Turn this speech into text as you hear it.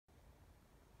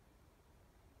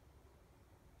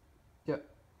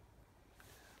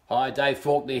Hi, Dave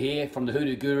Faulkner here from the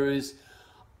Hoodoo Gurus.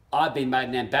 I've been made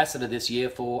an ambassador this year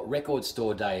for Record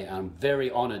Store Day. I'm very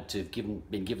honoured to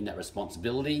have been given that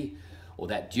responsibility or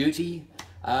that duty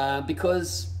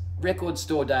because Record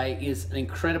Store Day is an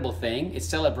incredible thing. It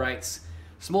celebrates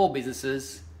small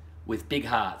businesses with big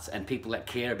hearts and people that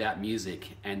care about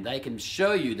music, and they can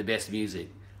show you the best music.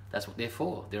 That's what they're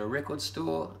for. They're a record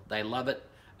store, they love it,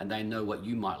 and they know what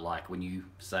you might like when you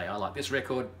say, I like this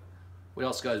record, what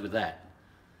else goes with that?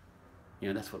 You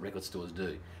know, that's what record stores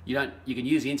do. You can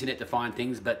use the internet to find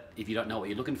things, but if you don't know what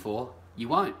you're looking for, you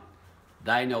won't.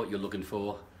 They know what you're looking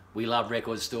for. We love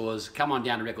record stores. Come on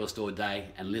down to Record Store Day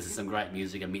and listen to some great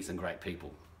music and meet some great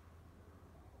people.